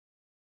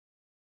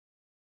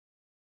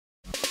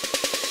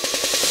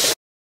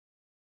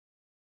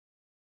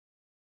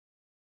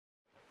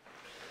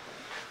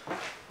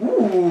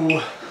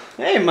Ooh.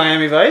 Hey,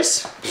 Miami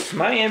Vice.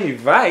 Miami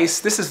Vice?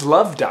 This is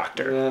Love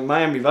Doctor.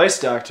 Miami Vice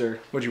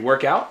Doctor. Would you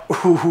work out?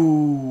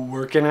 Ooh,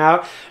 working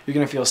out? You're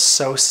gonna feel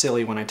so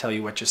silly when I tell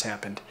you what just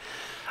happened.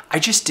 I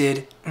just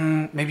did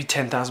maybe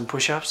 10,000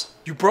 push-ups.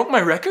 You broke my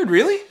record,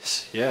 really?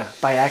 Yeah,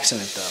 by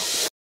accident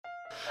though.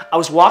 I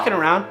was walking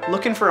around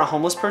looking for a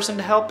homeless person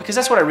to help because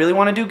that's what I really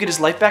want to do, get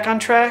his life back on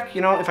track. You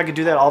know, if I could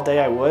do that all day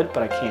I would,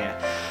 but I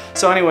can't.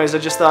 So anyways, I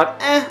just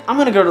thought, I'm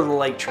gonna go to the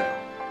lake trail.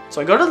 So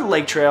I go to the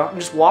lake trail, I'm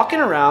just walking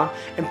around,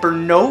 and for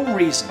no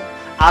reason,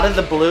 out of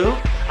the blue,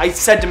 I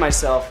said to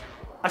myself,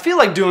 I feel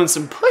like doing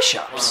some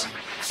push-ups.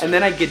 And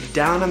then I get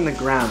down on the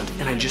ground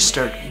and I just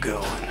start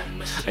going.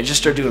 I just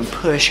start doing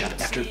push-up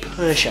after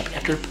push-up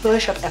after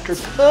push-up after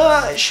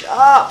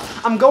push-up.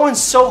 I'm going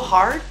so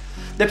hard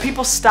that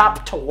people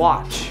stop to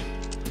watch.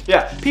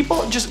 Yeah,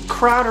 people just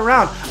crowd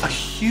around. A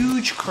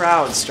huge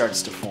crowd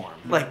starts to form,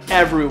 like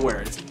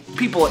everywhere.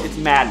 It's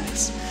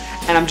madness.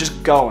 And I'm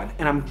just going,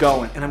 and I'm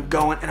going, and I'm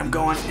going, and I'm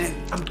going,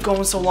 and I'm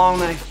going so long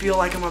that I feel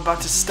like I'm about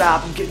to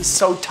stop. I'm getting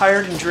so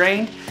tired and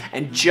drained.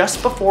 And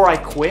just before I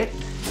quit,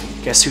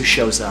 guess who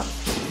shows up?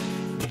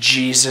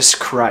 Jesus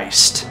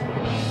Christ.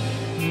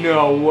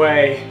 No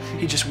way.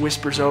 He just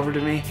whispers over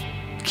to me,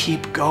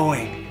 keep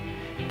going.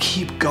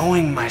 Keep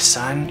going, my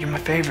son. You're my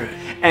favorite.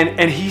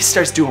 And he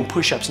starts doing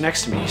push-ups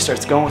next to me. He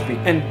starts going with me.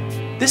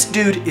 And this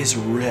dude is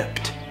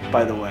ripped,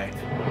 by the way.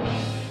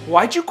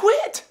 Why'd you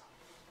quit?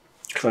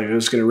 Like it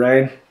was gonna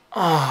rain.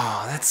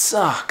 Oh, that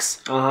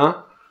sucks.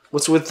 Uh-huh.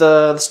 What's with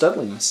the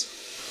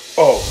studliness?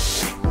 Oh.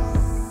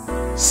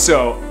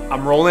 So,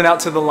 I'm rolling out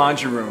to the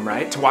laundry room,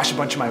 right? To wash a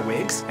bunch of my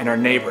wigs. And our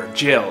neighbor,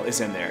 Jill,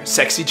 is in there.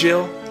 Sexy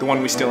Jill, the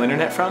one we steal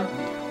internet from.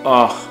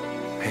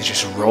 Oh, I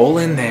just roll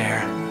in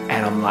there,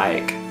 and I'm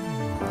like,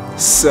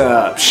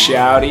 sup,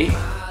 shouty?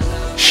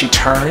 She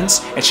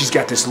turns, and she's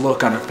got this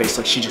look on her face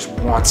like she just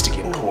wants to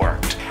get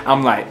porked.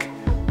 I'm like,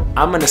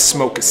 I'm gonna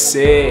smoke a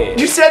cig.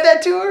 You said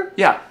that to her?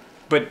 Yeah,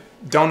 but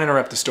don't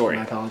interrupt the story.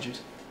 My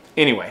apologies.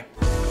 Anyway,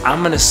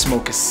 I'm gonna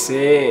smoke a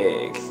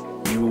cig.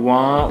 You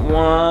want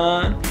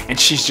one? And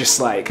she's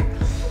just like,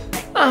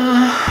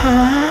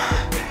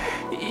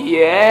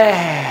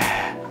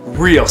 yeah.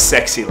 Real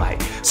sexy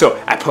like.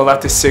 So I pull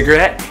out this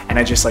cigarette and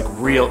I just like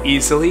real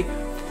easily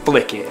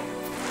flick it.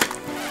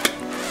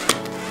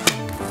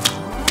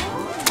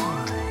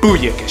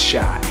 Booyaka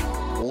shot.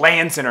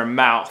 Lands in her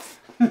mouth.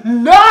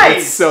 Nice!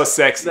 It's so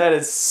sexy. That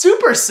is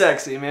super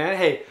sexy, man.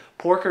 Hey,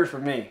 pork her for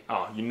me.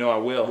 Oh, you know I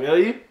will. Will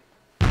you?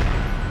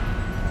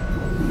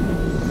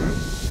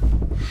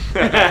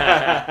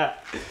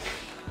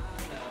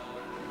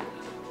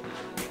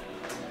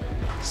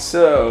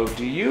 So,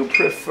 do you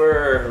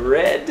prefer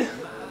red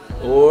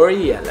or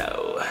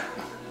yellow? I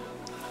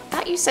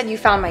thought you said you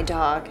found my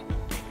dog.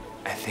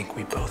 I think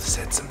we both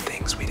said some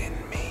things we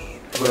didn't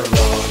mean. We're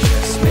all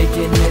just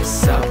making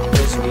this up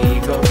as we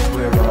go.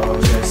 We're all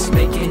just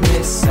making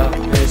this up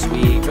as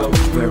we go.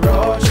 We're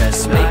all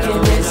just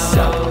making this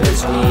up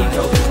as we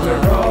go.